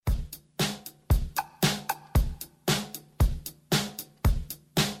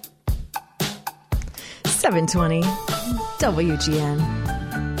720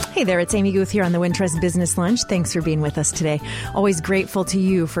 WGN. Hey there, it's Amy Guth here on the Wintrust Business Lunch. Thanks for being with us today. Always grateful to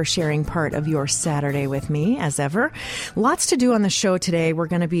you for sharing part of your Saturday with me, as ever. Lots to do on the show today. We're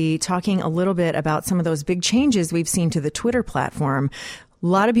going to be talking a little bit about some of those big changes we've seen to the Twitter platform. A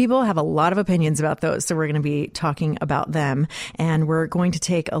lot of people have a lot of opinions about those, so we're going to be talking about them. And we're going to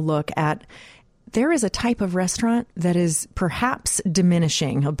take a look at there is a type of restaurant that is perhaps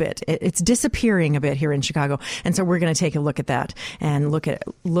diminishing a bit. It's disappearing a bit here in Chicago. And so we're going to take a look at that and look at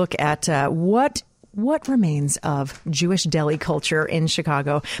what remains of Jewish deli culture in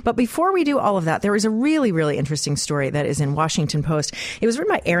Chicago. But before we do all of that, there is a really, really interesting story that is in Washington Post. It was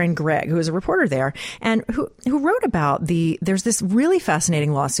written by Aaron Gregg, who is a reporter there, and who wrote about there's this really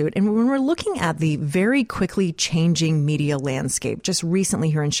fascinating lawsuit. And when we're looking at the very quickly changing media landscape, just recently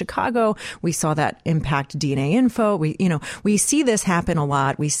here in Chicago, we saw that impact DNA Info. We see this happen a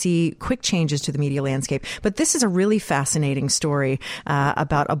lot. We see quick changes to the media landscape. But this is a really fascinating story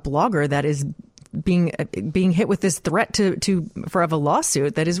about a blogger that is being hit with this threat for a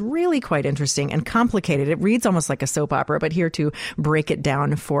lawsuit that is really quite interesting and complicated. It reads almost like a soap opera, but here to break it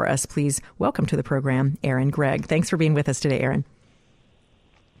down for us, please welcome to the program, Aaron Gregg. Thanks for being with us today, Aaron.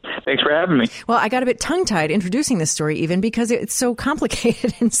 Thanks for having me. Well, I got a bit tongue-tied introducing this story even because it's so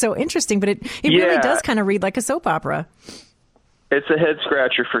complicated and so interesting, but it really does kind of read like a soap opera. It's a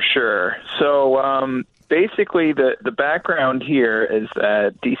head-scratcher for sure. So, basically, the background here is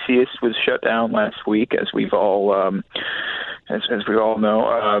that DCist was shut down last week, as we've all as we all know.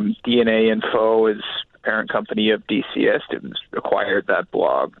 DNA Info is the parent company of DCist. It was acquired that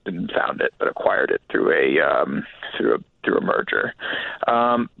blog, didn't found it, but acquired it through a merger.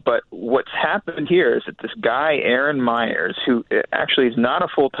 But what's happened here is that this guy Aaron Myers, who actually is not a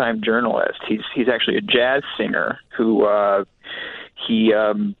full-time journalist, he's actually a jazz singer who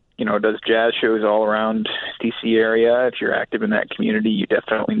does jazz shows all around DC area. If you're active in that community, you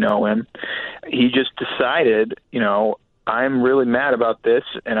definitely know him. He just decided, I'm really mad about this,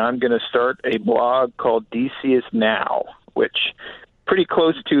 and I'm going to start a blog called DCist Now, which pretty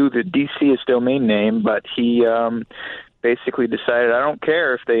close to the DCist domain name, but he basically decided, I don't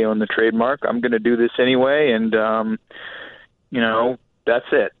care if they own the trademark. I'm going to do this anyway, and, that's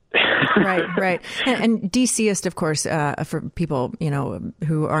it. Right. And DCist, of course, for people,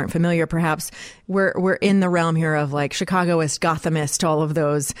 who aren't familiar, perhaps we're in the realm here of like Chicagoist, Gothamist, all of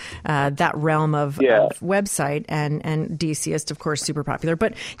those, that realm of website, and DCist, of course, super popular.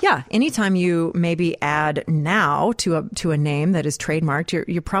 But yeah, anytime you maybe add now to a name that is trademarked,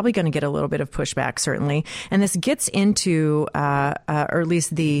 you're probably going to get a little bit of pushback, certainly. And this gets into, or at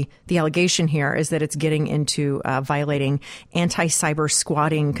least the allegation here is that it's getting into violating anti-cyber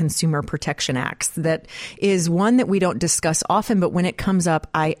squatting Consumer Protection Acts. That is one that we don't discuss often, but when it comes up,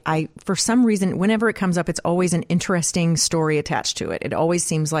 I for some reason, whenever it comes up, it's always an interesting story attached to it. It always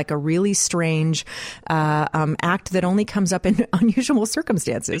seems like a really strange act that only comes up in unusual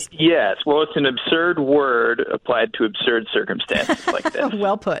circumstances. Yes, well, it's an absurd word applied to absurd circumstances like this.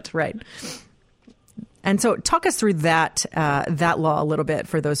 Well put, right. And so talk us through that law a little bit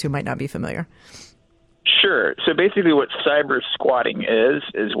for those who might not be familiar. Sure. So basically what cyber squatting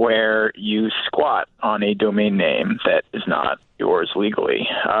is where you squat on a domain name that is not yours legally.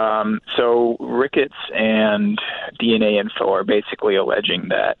 So Ricketts and DNA Info are basically alleging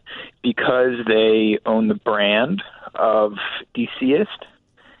that because they own the brand of DCist,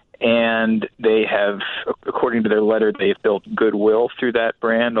 and they have, according to their letter, they've built goodwill through that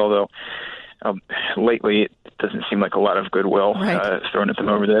brand, although lately it doesn't seem like a lot of goodwill thrown at them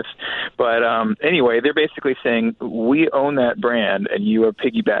over this. But anyway, they're basically saying, we own that brand and you are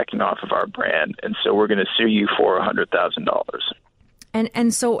piggybacking off of our brand, and so we're going to sue you for $100,000.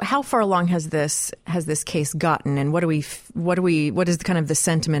 And so how far along has this case gotten, and what is kind of the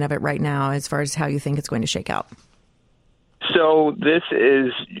sentiment of it right now as far as how you think it's going to shake out? So this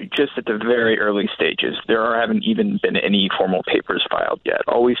is just at the very early stages. There haven't even been any formal papers filed yet.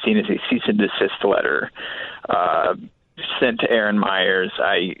 All we've seen is a cease and desist letter sent to Aaron Myers.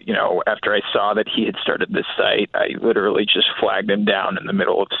 After I saw that he had started this site, I literally just flagged him down in the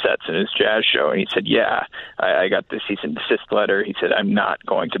middle of sets in his jazz show, and he said, I got the cease and desist letter. He said, I'm not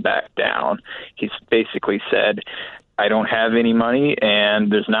going to back down. He's basically said, I don't have any money,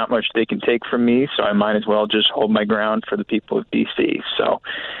 and there's not much they can take from me, so I might as well just hold my ground for the people of D.C. So,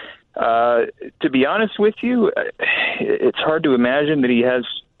 to be honest with you, it's hard to imagine that he has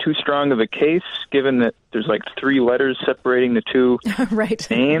too strong of a case, given that there's like 3 letters separating the two right.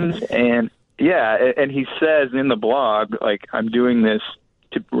 names. And, and he says in the blog, like, I'm doing this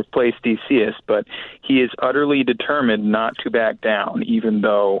to replace DCS, but he is utterly determined not to back down, even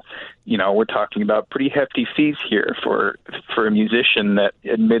though, we're talking about pretty hefty fees here for a musician that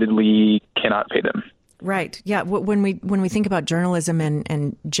admittedly cannot pay them. Right. Yeah. When we think about journalism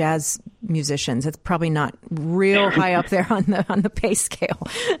and jazz musicians, it's probably not real high up there on the pay scale.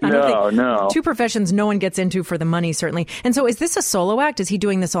 No. Two professions no one gets into for the money, certainly. And so, is this a solo act? Is he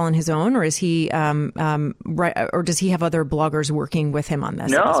doing this all on his own, or is he or does he have other bloggers working with him on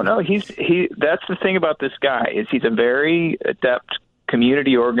this? No. He. That's the thing about this guy is he's a very adept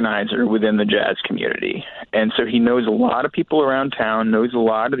community organizer within the jazz community. And so he knows a lot of people around town, knows a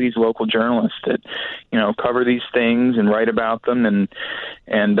lot of these local journalists that, cover these things and write about them and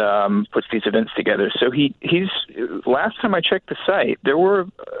puts these events together. So he's last time I checked the site, there were a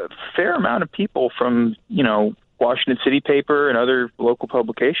fair amount of people from, Washington City Paper and other local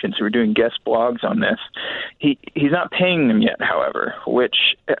publications who are doing guest blogs on this. He's not paying them yet, however, which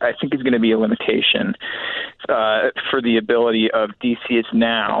I think is going to be a limitation for the ability of DCS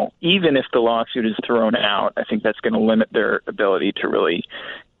now. Even if the lawsuit is thrown out, I think that's going to limit their ability to really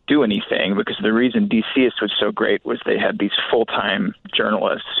do anything, because the reason DCS was so great was they had these full-time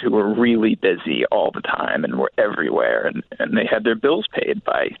journalists who were really busy all the time and were everywhere, and they had their bills paid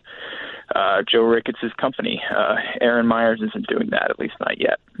by Joe Ricketts' company. Aaron Myers isn't doing that, at least not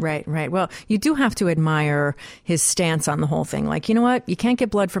yet. Right. Well, you do have to admire his stance on the whole thing. Like, you know what? You can't get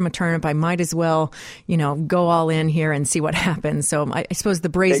blood from a turnip. I might as well, go all in here and see what happens. So I suppose the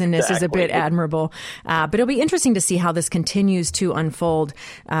brazenness is a bit admirable. But it'll be interesting to see how this continues to unfold,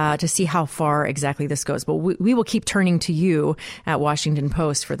 to see how far exactly this goes. But we will keep turning to you at Washington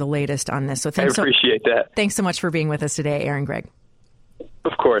Post for the latest on this. So thanks. I appreciate that. Thanks so much for being with us today, Aaron Gregg.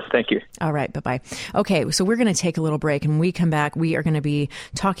 Of course. Thank you. All right. Bye-bye. Okay. So we're going to take a little break, and when we come back, we are going to be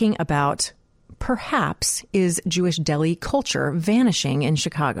talking about perhaps is Jewish deli culture vanishing in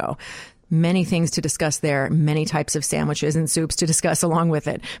Chicago. Many things to discuss there, many types of sandwiches and soups to discuss along with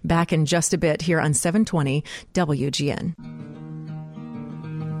it. Back in just a bit here on 720 WGN.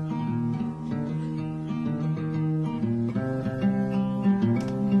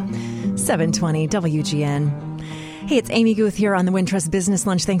 720 WGN. Hey, it's Amy Guth here on the Wintrust Business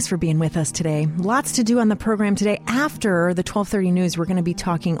Lunch. Thanks for being with us today. Lots to do on the program today. After the 12:30 news, we're going to be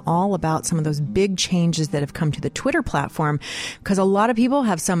talking all about some of those big changes that have come to the Twitter platform, because a lot of people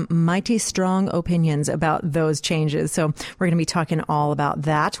have some mighty strong opinions about those changes. So we're going to be talking all about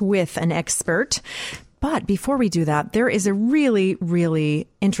that with an expert. But before we do that, there is a really, really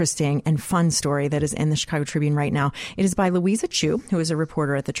interesting and fun story that is in the Chicago Tribune right now. It is by Louisa Chu, who is a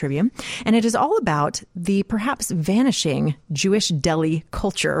reporter at the Tribune, and it is all about the perhaps vanishing Jewish deli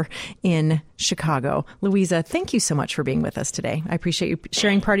culture in Chicago. Louisa, thank you so much for being with us today. I appreciate you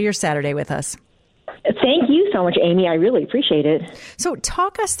sharing part of your Saturday with us. Thank you so much, Amy. I really appreciate it. So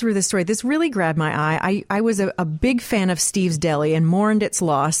talk us through this story. This really grabbed my eye. I was a big fan of Steve's Deli and mourned its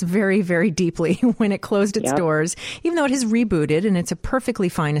loss very, very deeply when it closed its doors, even though it has rebooted and it's a perfectly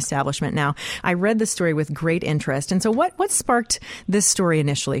fine establishment now. I read the story with great interest. And so what sparked this story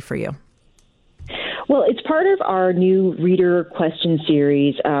initially for you? Well, it's part of our new reader question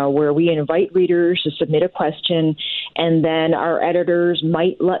series where we invite readers to submit a question, and then our editors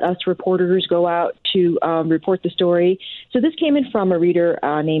might let us reporters go out to report the story. So this came in from a reader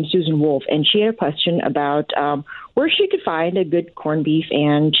named Susan Wolf, and she had a question about where she could find a good corned beef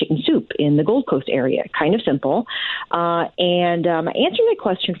and chicken soup in the Gold Coast area. Kind of simple. And I answered that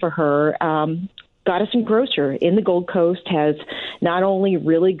question for her. Goddess & Grocer in the Gold Coast has not only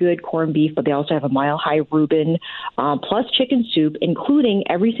really good corned beef, but they also have a Mile High Reuben, plus chicken soup, including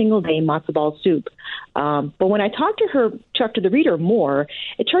every single day matzo ball soup. But when I talked to the reader more,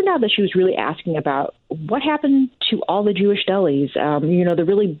 it turned out that she was really asking about what happened to all the Jewish delis, the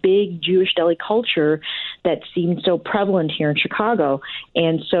really big Jewish deli culture that seemed so prevalent here in Chicago.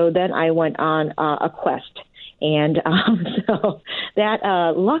 And so then I went on a quest. And so that,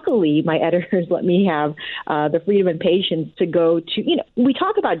 luckily, my editors let me have the freedom and patience to go to, we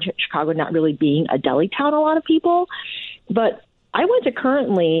talk about Chicago not really being a deli town, a lot of people, but I went to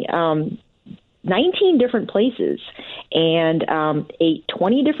currently 19 different places and ate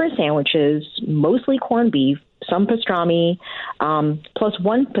 20 different sandwiches, mostly corned beef, some pastrami, plus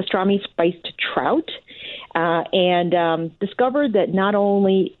one pastrami spiced trout, and discovered that not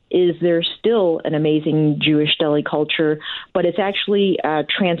only is there still an amazing Jewish deli culture, but it's actually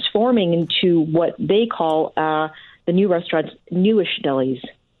transforming into what they call the new restaurants, newish delis.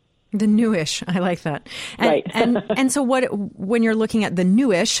 The newish, I like that. And, right. and so when you're looking at the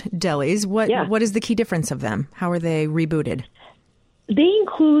newish delis, what is the key difference of them? How are they rebooted? They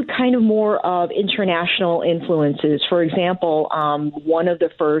include kind of more of international influences. For example, one of the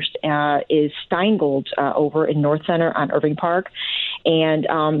first is Steingold's over in North Center on Irving Park. And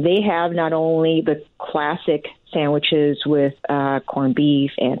they have not only the classic sandwiches with corned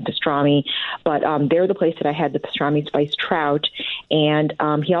beef and pastrami, but they're the place that I had the pastrami spiced trout. And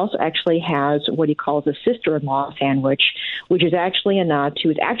he also actually has what he calls a sister-in-law sandwich, which is actually a nod to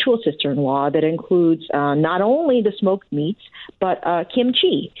his actual sister-in-law that includes not only the smoked meats, but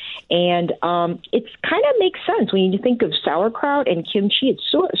kimchi. And it kind of makes sense when you think of sauerkraut and kimchi. It's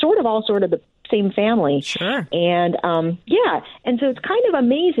sort of the same family. Sure. And and so it's kind of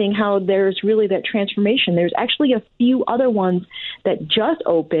amazing how there's really that transformation. There's actually a few other ones that just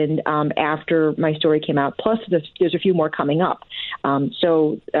opened after my story came out. Plus, there's a few more coming up.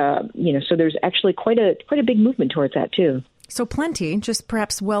 So there's actually quite a big movement towards that too. So plenty, just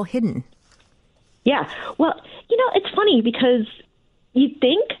perhaps well hidden. Yeah. Well, it's funny because you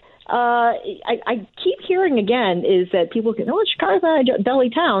think. I keep hearing again is that people can, Chicago's not a deli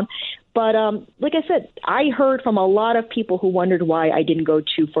town. But like I said, I heard from a lot of people who wondered why I didn't go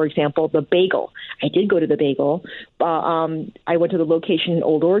to, for example, the Bagel. I did go to the Bagel. I went to the location in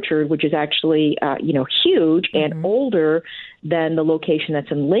Old Orchard, which is actually, huge and older than the location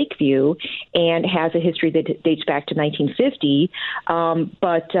that's in Lakeview and has a history that dates back to 1950.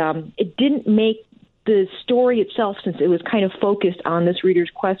 But it didn't make the story itself, since it was kind of focused on this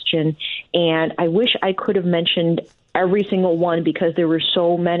reader's question. And I wish I could have mentioned every single one because there were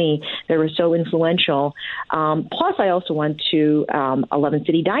so many that were so influential. Plus, I also went to 11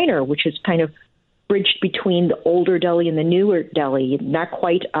 City Diner, which is kind of bridged between the older deli and the newer deli, not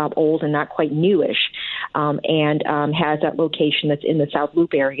quite old and not quite newish, and has that location that's in the South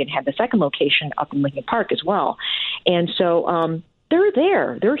Loop area and had the second location up in Lincoln Park as well. And so they're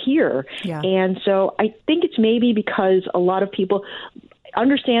there, they're here. Yeah. And so I think it's maybe because a lot of people,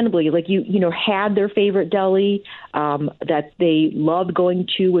 understandably, like had their favorite deli that they loved going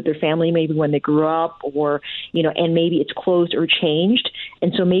to with their family, maybe when they grew up, or and maybe it's closed or changed,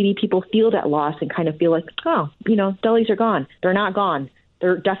 and so maybe people feel that loss and kind of feel like, delis are gone. They're not gone.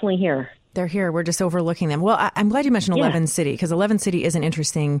 They're definitely here. They're here. We're just overlooking them. Well, I'm glad you mentioned 11 City, because 11 City is an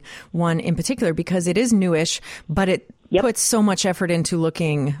interesting one in particular because it is newish, but it puts so much effort into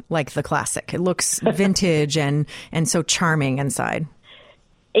looking like the classic. It looks vintage and so charming inside.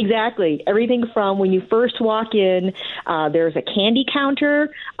 Exactly. Everything from when you first walk in, there's a candy counter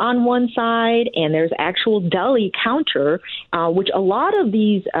on one side, and there's actual deli counter, which a lot of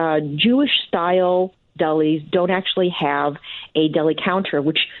these Jewish-style delis don't actually have a deli counter,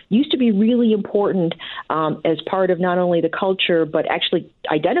 which used to be really important as part of not only the culture, but actually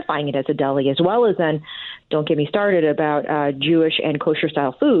identifying it as a deli, as well as then, don't get me started about Jewish and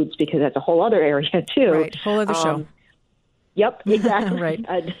kosher-style foods, because that's a whole other area, too. Right, whole other show. Yep, exactly. Right.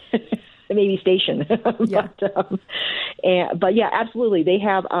 Maybe station. Yeah. But yeah, absolutely. They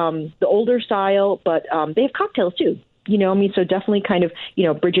have the older style, but they have cocktails too. So definitely kind of,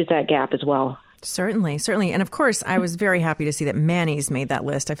 bridges that gap as well. Certainly. And of course, I was very happy to see that Manny's made that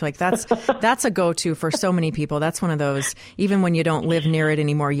list. I feel like that's a go-to for so many people. That's one of those, even when you don't live near it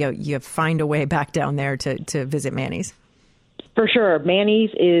anymore, you find a way back down there to visit Manny's. For sure.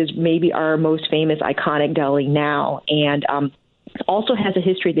 Manny's is maybe our most famous iconic deli now, and also has a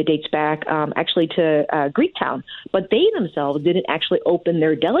history that dates back actually to Greektown. But they themselves didn't actually open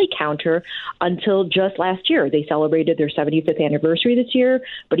their deli counter until just last year. They celebrated their 75th anniversary this year,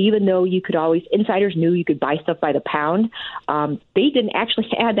 but even though insiders knew you could buy stuff by the pound, they didn't actually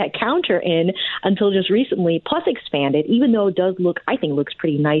add that counter in until just recently, plus expanded, even though it does looks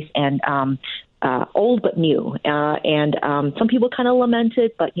pretty nice and old but new. And some people kind of lament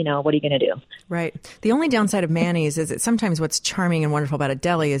it, but, what are you going to do? Right. The only downside of Manny's is that sometimes what's charming and wonderful about a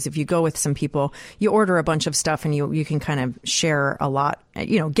deli is if you go with some people, you order a bunch of stuff and you can kind of share a lot,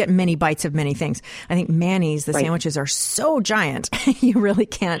 get many bites of many things. I think Manny's, the sandwiches are so giant, you really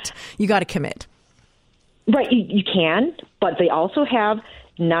can't, you got to commit. Right. You can, but they also have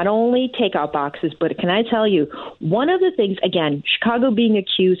not only takeout boxes, but can I tell you, one of the things, again, Chicago being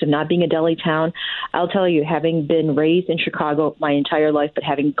accused of not being a deli town, I'll tell you, having been raised in Chicago my entire life, but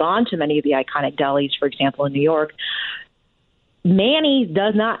having gone to many of the iconic delis, for example, in New York, Manny's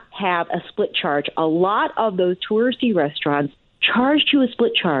does not have a split charge. A lot of those touristy restaurants charge you a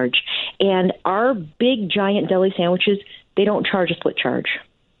split charge, and our big, giant deli sandwiches, they don't charge a split charge.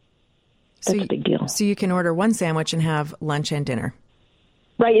 That's a big deal. So you can order one sandwich and have lunch and dinner.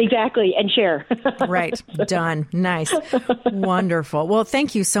 Right, exactly, and share. Right, done. Nice. Wonderful. Well,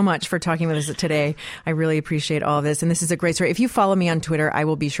 thank you so much for talking with us today. I really appreciate all of this, and this is a great story. If you follow me on Twitter, I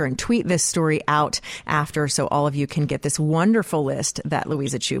will be sure and tweet this story out after so all of you can get this wonderful list that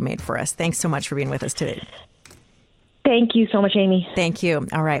Louisa Chu made for us. Thanks so much for being with us today. Thank you so much, Amy. Thank you.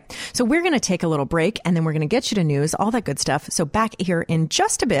 All right. So we're going to take a little break, and then we're going to get you to news, all that good stuff. So back here in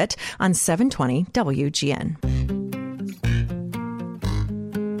just a bit on 720 WGN.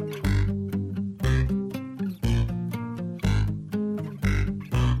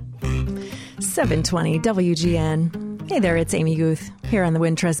 720 WGN. Hey there, it's Amy Guth here on the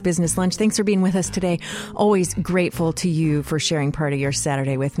Wintrust Business Lunch. Thanks for being with us today. Always grateful to you for sharing part of your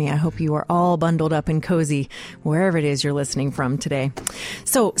Saturday with me. I hope you are all bundled up and cozy wherever it is you're listening from today.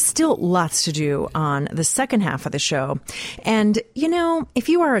 So still lots to do on the second half of the show. And, you know, if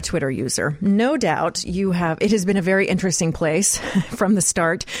you are a Twitter user, no doubt it has been a very interesting place from the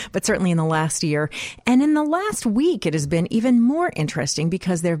start, but certainly in the last year. And in the last week, it has been even more interesting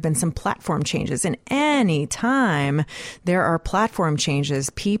because there have been some platform changes. And any time there are platform changes,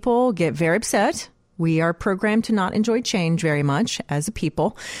 people get very upset. We are programmed to not enjoy change very much as a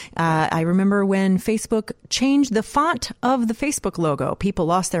people. I remember when Facebook changed the font of the Facebook logo, people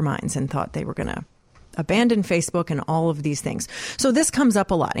lost their minds and thought they were going to abandon Facebook and all of these things. So this comes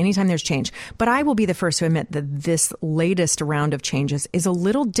up a lot anytime there's change. But I will be the first to admit that this latest round of changes is a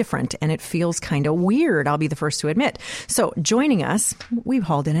little different and it feels kind of weird. I'll be the first to admit. So joining us, we've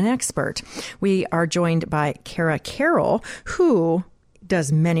hauled in an expert. We are joined by Kara Carroll, who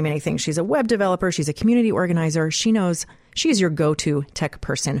does many, many things. She's a web developer. She's a community organizer. She's your go-to tech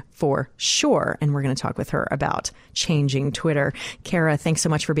person for sure. And we're going to talk with her about changing Twitter. Kara, thanks so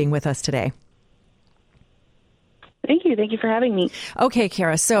much for being with us today. Thank you. Thank you for having me. Okay,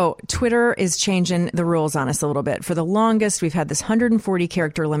 Kara. So Twitter is changing the rules on us a little bit. For the longest, we've had this 140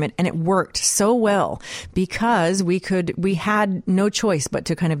 character limit, and it worked so well because we had no choice but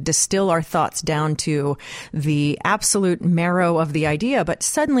to kind of distill our thoughts down to the absolute marrow of the idea. But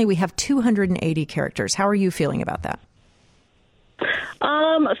suddenly we have 280 characters. How are you feeling about that?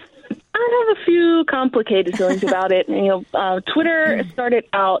 I have a few complicated feelings about it. Twitter started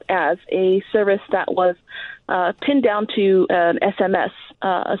out as a service that was pinned down to an SMS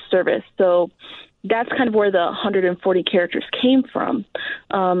service. So that's kind of where the 140 characters came from.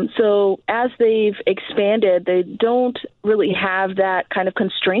 So as they've expanded, they don't really have that kind of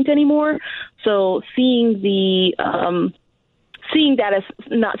constraint anymore. So seeing that as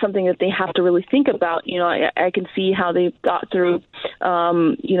not something that they have to really think about, I can see how they've got through,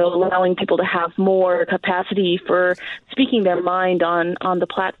 allowing people to have more capacity for speaking their mind on the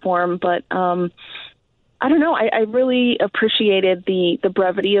platform. But I don't know. I really appreciated the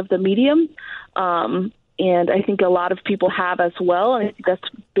brevity of the medium. And I think a lot of people have as well. And I think that's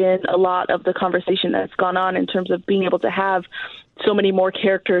been a lot of the conversation that's gone on in terms of being able to have so many more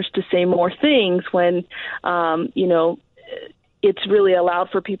characters to say more things when, it's really allowed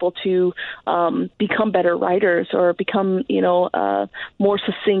for people to become better writers or become, more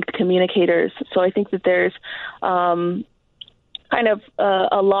succinct communicators. So I think that there's kind of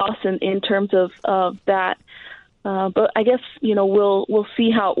a loss in terms of that. But I guess, we'll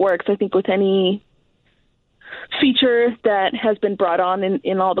see how it works. I think with any feature that has been brought on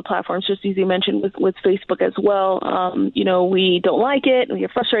in all the platforms, just as you mentioned with Facebook as well, we don't like it and we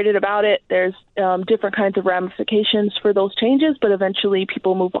get frustrated about it. There's different kinds of ramifications for those changes, but eventually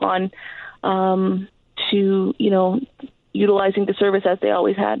people move on to, utilizing the service as they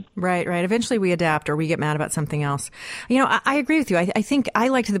always had. Right. Eventually we adapt or we get mad about something else. I agree with you. I think I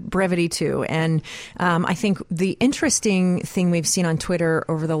liked the brevity too. And I think the interesting thing we've seen on Twitter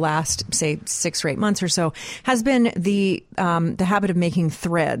over the last, say, 6 or 8 months or so has been the habit of making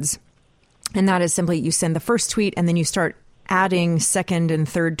threads. And that is simply you send the first tweet and then you start adding second and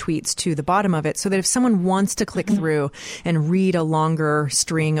third tweets to the bottom of it so that if someone wants to click through and read a longer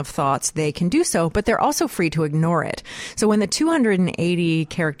string of thoughts, they can do so, but they're also free to ignore it. So when the 280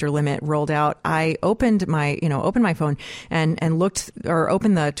 character limit rolled out, I opened my phone and looked or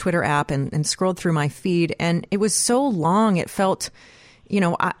opened the Twitter app and scrolled through my feed. And it was so long. It felt,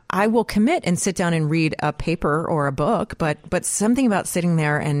 I will commit and sit down and read a paper or a book, but something about sitting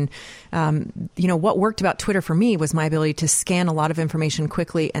there and, what worked about Twitter for me was my ability to scan a lot of information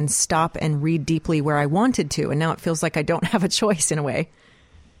quickly and stop and read deeply where I wanted to. And now it feels like I don't have a choice in a way.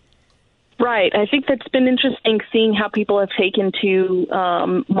 Right. I think that's been interesting seeing how people have taken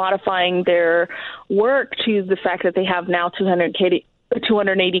to modifying their work to the fact that they have now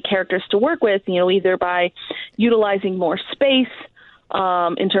 280 characters to work with, either by utilizing more space,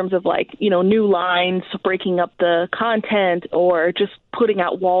 in terms of like, new lines, breaking up the content, or just putting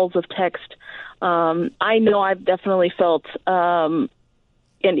out walls of text. I know I've definitely felt an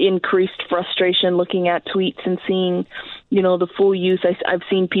increased frustration looking at tweets and seeing, the full use. I've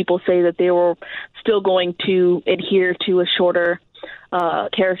seen people say that they were still going to adhere to a shorter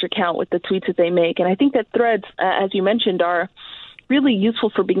character count with the tweets that they make. And I think that threads, as you mentioned, are really useful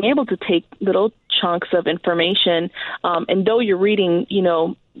for being able to take little chunks of information. And though you're reading,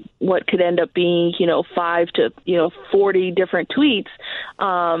 what could end up being, 5 to, 40 different tweets,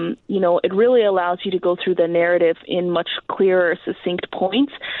 it really allows you to go through the narrative in much clearer, succinct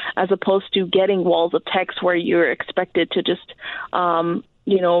points, as opposed to getting walls of text where you're expected to just,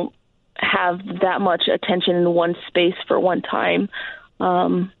 have that much attention in one space for one time.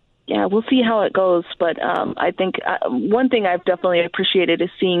 We'll see how it goes. But I think one thing I've definitely appreciated is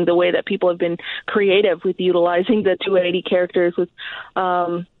seeing the way that people have been creative with utilizing the 280 characters with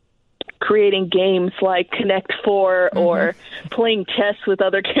creating games like Connect 4 or playing chess with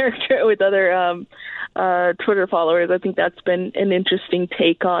other Twitter followers. I think that's been an interesting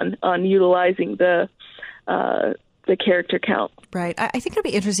take on utilizing the character count. Right. I think it'll be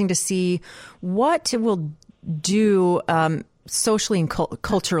interesting to see what it will do socially and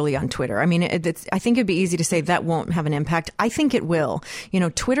culturally on Twitter. I mean, I think it'd be easy to say that won't have an impact. I think it will.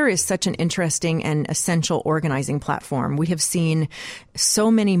 Twitter is such an interesting and essential organizing platform. We have seen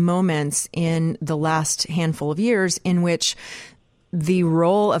so many moments in the last handful of years in which the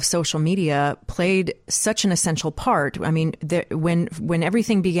role of social media played such an essential part. I mean, when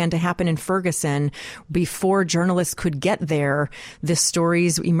everything began to happen in Ferguson, before journalists could get there, the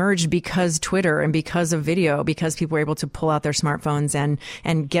stories emerged because Twitter and because of video, because people were able to pull out their smartphones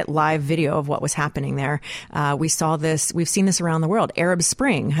and get live video of what was happening there. We've seen this around the world. Arab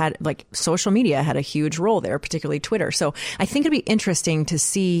Spring social media had a huge role there, particularly Twitter. So I think it'd be interesting to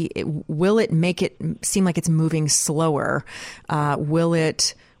see, will it make it seem like it's moving slower? Will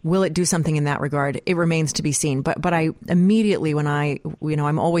it do something in that regard? It remains to be seen. But I immediately, when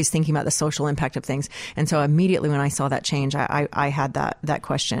I'm always thinking about the social impact of things. And so immediately when I saw that change, I had that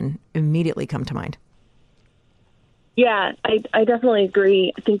question immediately come to mind. Yeah, I definitely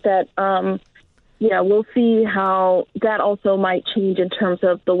agree. I think that, we'll see how that also might change in terms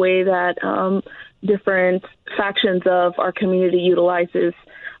of the way that different factions of our community utilizes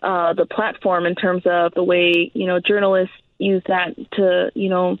the platform, in terms of the way, journalists use that to,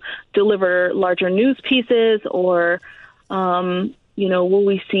 deliver larger news pieces, or, will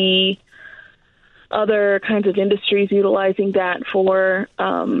we see other kinds of industries utilizing that for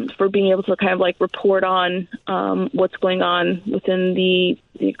being able to kind of like report on what's going on within the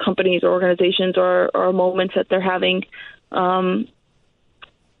companies or organizations or moments that they're having.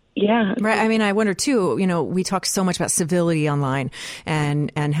 Yeah. Right. I mean, I wonder too, we talk so much about civility online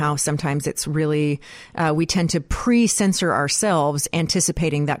and how sometimes it's really, we tend to pre-censor ourselves,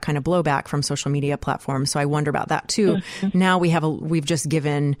 anticipating that kind of blowback from social media platforms. So I wonder about that too. Mm-hmm. Now we've just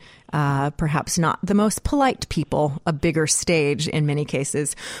given, perhaps not the most polite people a bigger stage in many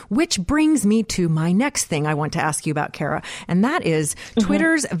cases, which brings me to my next thing I want to ask you about, Kara. And that is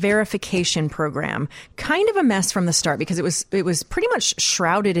Twitter's verification program. Kind of a mess from the start, because it was pretty much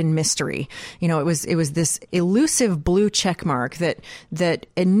shrouded in mystery. It was this elusive blue check mark that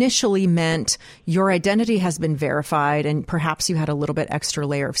initially meant your identity has been verified, and perhaps you had a little bit extra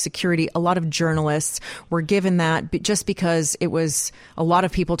layer of security. A lot of journalists were given that just because it was a lot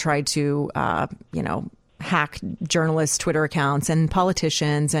of people tried to, hack journalists' Twitter accounts and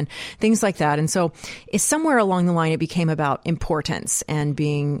politicians and things like that. And so it's somewhere along the line, it became about importance and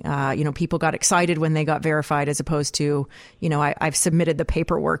being, people got excited when they got verified, as opposed to, I've submitted the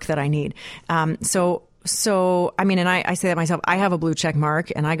paperwork that I need. So, I mean, and I say that myself, I have a blue check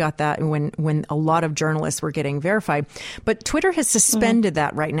mark, and I got that when a lot of journalists were getting verified. But Twitter has suspended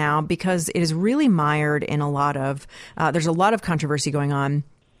that right now because it is really mired in there's a lot of controversy going on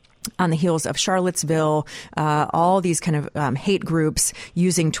the heels of Charlottesville, all these kind of hate groups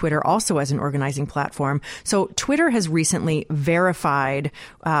using Twitter also as an organizing platform. So Twitter has recently verified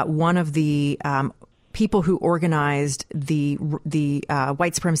one of the people who organized the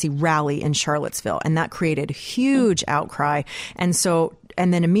white supremacy rally in Charlottesville, and that created huge outcry.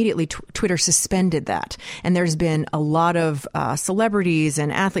 And then immediately Twitter suspended that. And there's been a lot of celebrities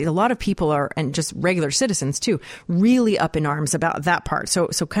and athletes, a lot of people and just regular citizens too, really up in arms about that part. So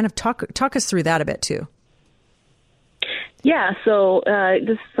kind of talk us through that a bit too. Yeah. So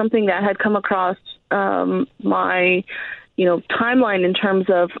this is something that had come across my timeline in terms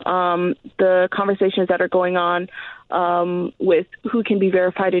of the conversations that are going on with who can be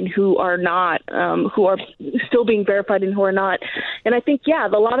verified and who are not, who are still being verified and who are not. And I think, a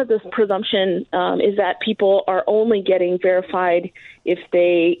lot of this presumption is that people are only getting verified if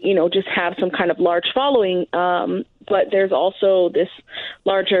they, just have some kind of large following. But there's also this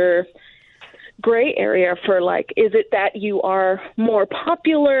larger gray area for is it that you are more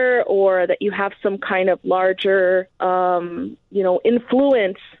popular or that you have some kind of larger,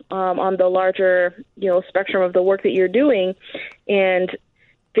 influence on the larger, spectrum of the work that you're doing. And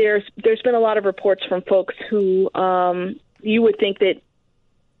there's been a lot of reports from folks who you would think that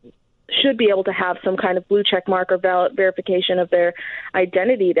should be able to have some kind of blue check mark or valid verification of their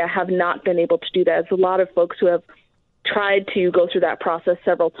identity that have not been able to do that. There's a lot of folks who have tried to go through that process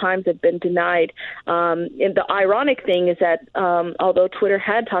several times have been denied. And the ironic thing is that although Twitter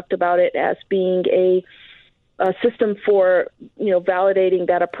had talked about it as being a system for, validating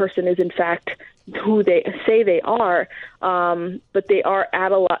that a person is in fact who they say they are, but they are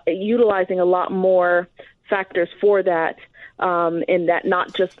utilizing a lot more factors for that, and that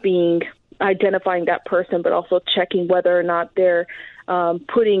not just being identifying that person, but also checking whether or not they're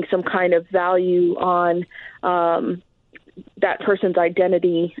putting some kind of value on that person's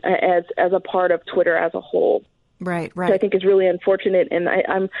identity as a part of Twitter as a whole. Right. So I think is really unfortunate, and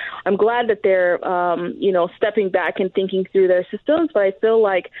I'm glad that they're stepping back and thinking through their systems. But I feel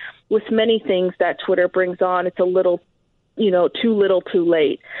like with many things that Twitter brings on, it's a little, too little, too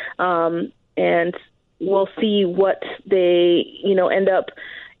late, and we'll see what they end up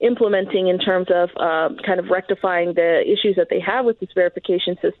implementing in terms of kind of rectifying the issues that they have with this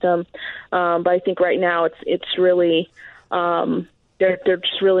verification system. But I think right now it's really they're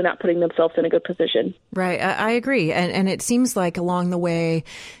just really not putting themselves in a good position. Right. I agree. And it seems like along the way,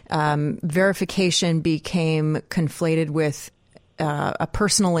 verification became conflated with a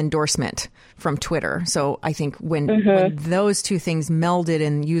personal endorsement from Twitter. So I think when those two things melded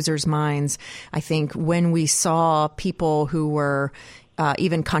in users' minds, I think when we saw people who were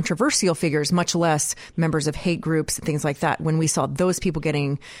even controversial figures, much less members of hate groups, things like that. When we saw those people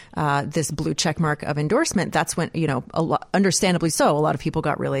getting this blue check mark of endorsement, that's when, understandably so, a lot of people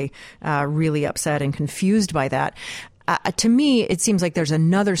got really, really upset and confused by that. To me, it seems like there's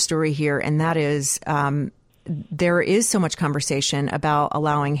another story here, and that is there is so much conversation about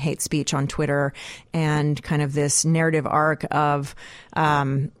allowing hate speech on Twitter and kind of this narrative arc of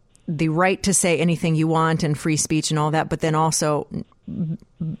the right to say anything you want and free speech and all that, but then also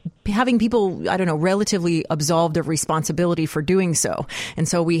having people, relatively absolved of responsibility for doing so. And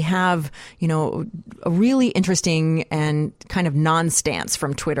so we have, a really interesting and kind of non-stance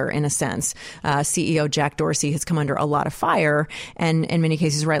from Twitter in a sense. CEO Jack Dorsey has come under a lot of fire, and in many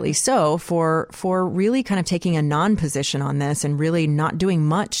cases rightly so, for really kind of taking a non-position on this and really not doing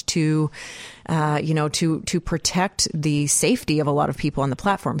much to protect the safety of a lot of people on the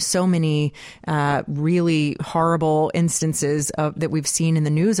platform. So many really horrible instances that we've seen in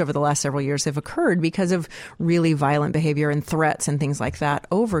the news over the last several years have occurred because of really violent behavior and threats and things like that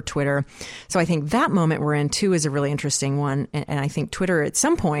over Twitter. So I think that moment we're in too is a really interesting one. And I think Twitter at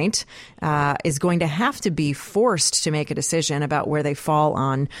some point is going to have to be forced to make a decision about where they fall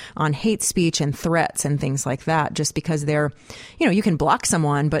on hate speech and threats and things like that, just because they're, you can block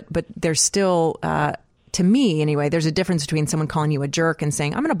someone, but there's still, to me anyway, there's a difference between someone calling you a jerk and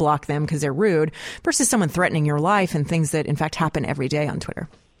saying, I'm going to block them because they're rude, versus someone threatening your life and things that in fact happen every day on Twitter.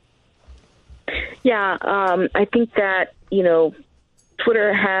 Yeah, I think that,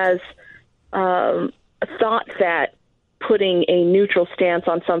 Twitter has thought that putting a neutral stance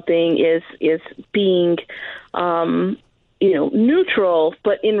on something is being, neutral,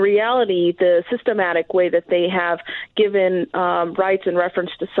 but in reality, the systematic way that they have given rights in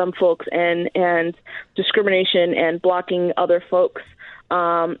reference to some folks and discrimination and blocking other folks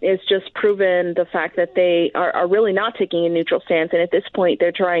is just proven the fact that they are really not taking a neutral stance. And at this point,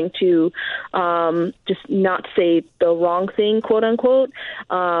 they're trying to just not say the wrong thing, quote unquote.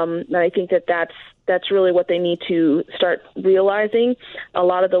 And I think that's really what they need to start realizing. A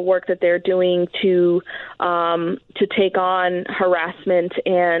lot of the work that they're doing to take on harassment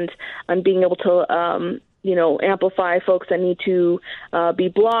and being able to amplify folks that need to be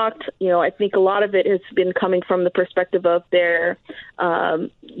blocked. I think a lot of it has been coming from the perspective of their, the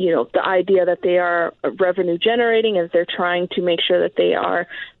idea that they are revenue generating, as they're trying to make sure that they are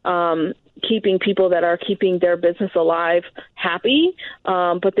keeping people that are keeping their business alive happy.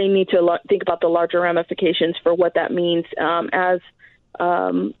 But they need to think about the larger ramifications for what that means as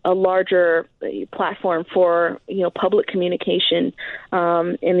a larger platform for, public communication.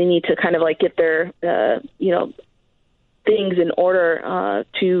 And they need to kind of get their, things in order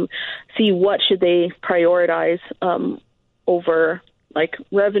to see what should they prioritize over like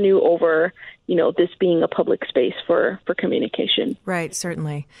revenue over, this being a public space for communication. Right.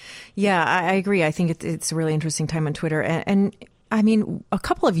 Certainly. Yeah, I agree. I think it's a really interesting time on Twitter. And I mean, a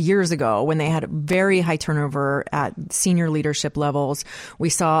couple of years ago, when they had very high turnover at senior leadership levels, we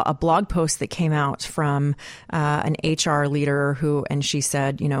saw a blog post that came out from an HR leader and she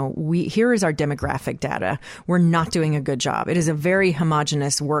said, here is our demographic data. We're not doing a good job. It is a very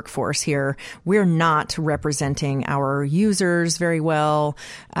homogenous workforce here. We're not representing our users very well.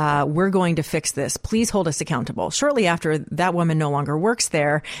 We're going to fix this. Please hold us accountable. Shortly after, that woman no longer works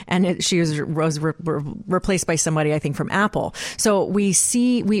there, and she was replaced by somebody, I think, from Apple. So we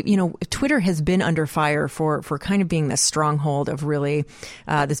see, Twitter has been under fire for kind of being this stronghold of really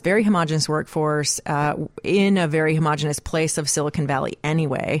this very homogenous workforce in a very homogenous place of Silicon Valley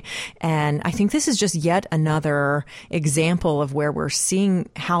anyway. And I think this is just yet another example of where we're seeing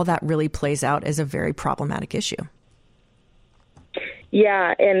how that really plays out as a very problematic issue.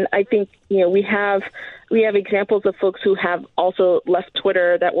 Yeah, and I think, we have examples of folks who have also left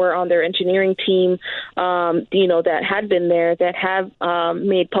Twitter that were on their engineering team, that had been there, that have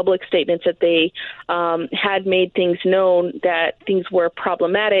made public statements that they had made things known that things were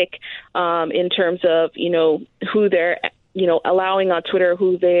problematic in terms of, who they're, allowing on Twitter,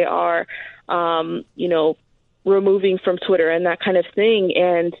 who they are, removing from Twitter and that kind of thing.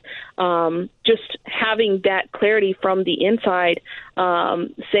 And just having that clarity from the inside,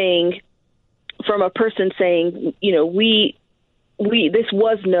 from a person saying, this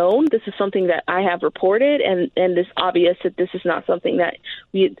was known. This is something that I have reported, and it's obvious that this is not something that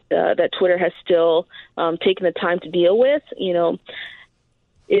that Twitter has still taken the time to deal with.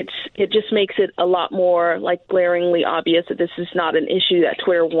 It just makes it a lot more like glaringly obvious that this is not an issue that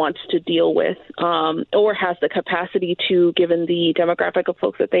Twitter wants to deal with or has the capacity to, given the demographic of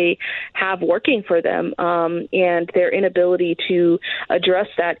folks that they have working for them and their inability to address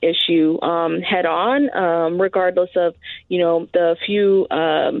that issue head on, regardless of, the few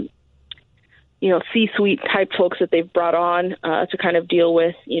C-suite type folks that they've brought on to kind of deal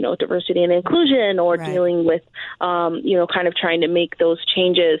with, diversity and inclusion or right. dealing with, kind of trying to make those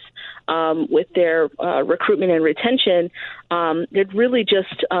changes with their recruitment and retention. It really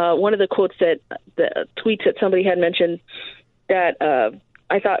just one of the quotes the tweets that somebody had mentioned that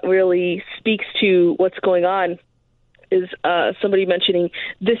I thought really speaks to what's going on is somebody mentioning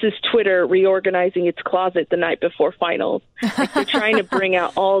this is Twitter reorganizing its closet the night before finals. Like they're trying to bring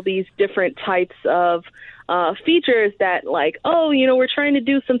out all these different types of features that we're trying to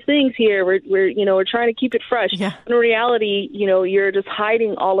do some things here. We're trying to keep it fresh. Yeah. In reality, you're just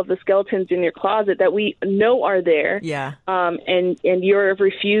hiding all of the skeletons in your closet that we know are there. Yeah. And you're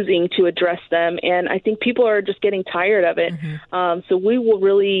refusing to address them. And I think people are just getting tired of it. Mm-hmm. So we will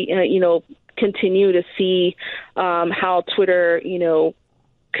really, continue to see how Twitter,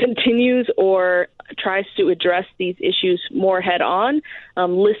 continues or tries to address these issues more head on,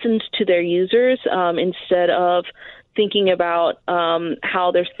 listens to their users instead of thinking about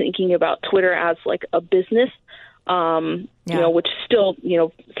how they're thinking about Twitter as like a business, which is still,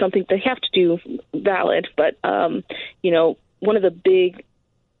 something they have to do valid. But, one of the big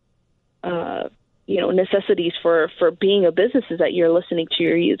necessities for being a business is that you're listening to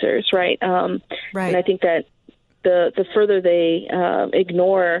your users, right? Right. And I think that the further they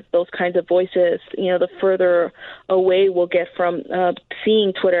ignore those kinds of voices, the further away we'll get from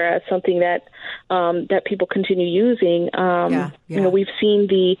seeing Twitter as something that that people continue using. We've seen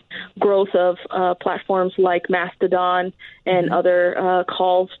the growth of platforms like Mastodon and mm-hmm. other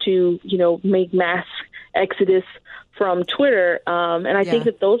calls to make mass exodus from Twitter. And I think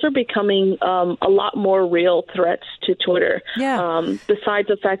that those are becoming a lot more real threats to Twitter. Yeah. Besides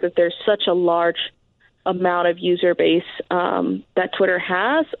the fact that there's such a large amount of user base that Twitter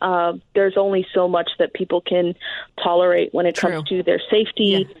has, there's only so much that people can tolerate when it comes to their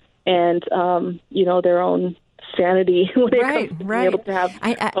safety and, their own sanity when it comes to being able to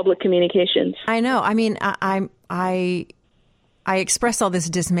have public communications. I know. I mean, I express all this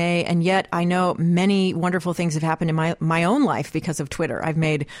dismay, and yet I know many wonderful things have happened in my own life because of Twitter. I've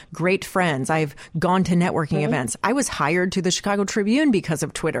made great friends. I've gone to networking mm-hmm. events. I was hired to the Chicago Tribune because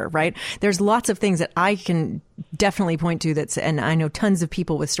of Twitter, right? There's lots of things that I can definitely point to and I know tons of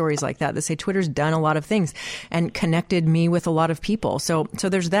people with stories like that say Twitter's done a lot of things and connected me with a lot of people. So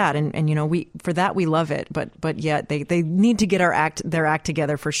there's that. And we love it, but yet they need to get their act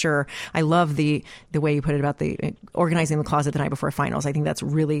together for sure. I love the way you put it about the organizing the closet the night before finals. I think that's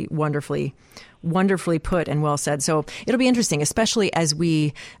really wonderfully put and well said. So it'll be interesting, especially as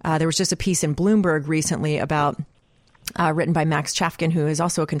there was just a piece in Bloomberg recently about written by Max Chafkin, who is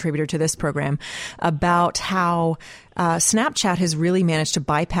also a contributor to this program, about how Snapchat has really managed to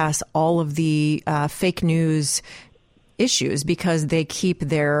bypass all of the fake news issues because they keep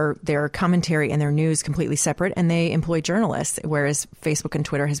their commentary and their news completely separate, and they employ journalists, whereas Facebook and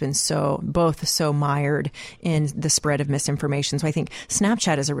Twitter has been both so mired in the spread of misinformation. So I think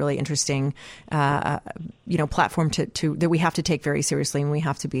Snapchat is a really interesting platform to that we have to take very seriously and we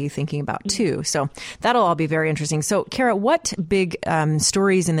have to be thinking about too. So that'll all be very interesting. So Kara, what big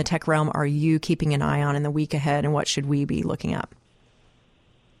stories in the tech realm are you keeping an eye on in the week ahead, and what should we be looking at?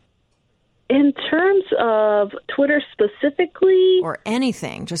 In terms of Twitter specifically, or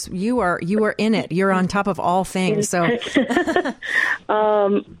anything, just you are in it. You're on top of all things. So,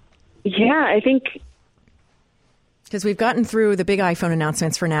 I think because we've gotten through the big iPhone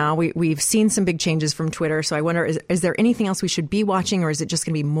announcements for now, we've seen some big changes from Twitter. So I wonder, is there anything else we should be watching, or is it just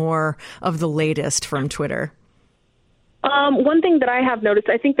going to be more of the latest from Twitter? One thing that I have noticed,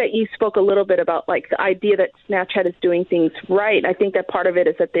 I think that you spoke a little bit about like the idea that Snapchat is doing things right. I think that part of it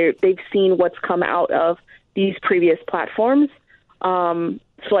is that they've seen what's come out of these previous platforms.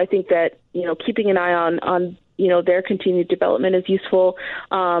 So I think that, keeping an eye on their continued development is useful.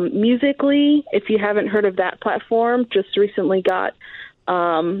 Musically, if you haven't heard of that platform, just recently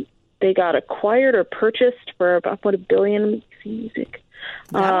they got acquired or purchased for about $1 billion. Music.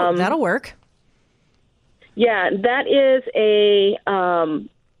 That'll work. Yeah, that is a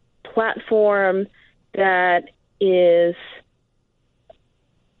platform that is,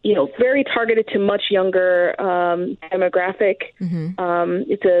 very targeted to much younger demographic. Mm-hmm.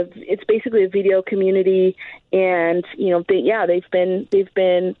 It's basically a video community, and they've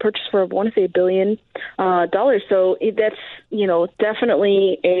been purchased for, I want to say, $1 billion. So that's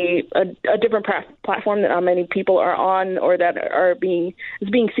definitely a different platform that not many people are on, or that is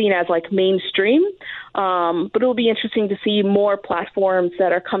being seen as like mainstream. But it'll be interesting to see more platforms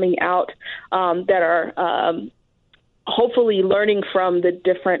that are coming out that are hopefully learning from the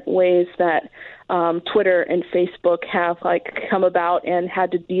different ways that Twitter and Facebook have come about and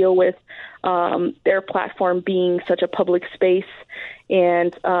had to deal with their platform being such a public space,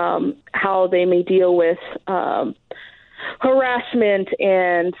 and how they may deal with harassment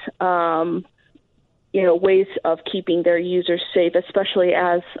and ways of keeping their users safe, especially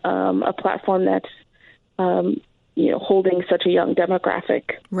as a platform that's holding such a young demographic.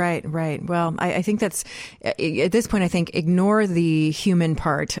 Right. Well, I think that's, at this point, I think ignore the human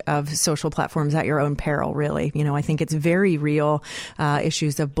part of social platforms at your own peril, really. I think it's very real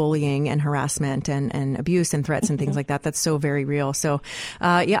issues of bullying and harassment and abuse and threats and things like that. That's so very real. So,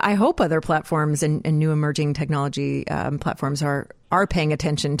 I hope other platforms and new emerging technology platforms are paying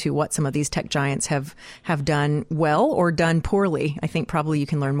attention to what some of these tech giants have done well or done poorly. I think probably you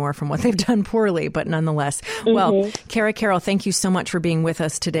can learn more from what they've done poorly, but nonetheless. Mm-hmm. Well, Kara Carroll, thank you so much for being with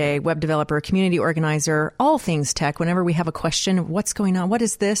us today. Web developer, community organizer, all things tech. Whenever we have a question, what's going on? What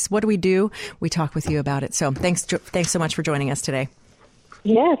is this? What do? We talk with you about it. So thanks so much for joining us today.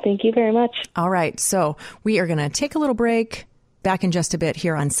 Yeah, thank you very much. All right. So we are going to take a little break. Back in just a bit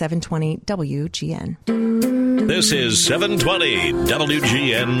here on 720 WGN. This is 720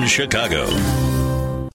 WGN Chicago.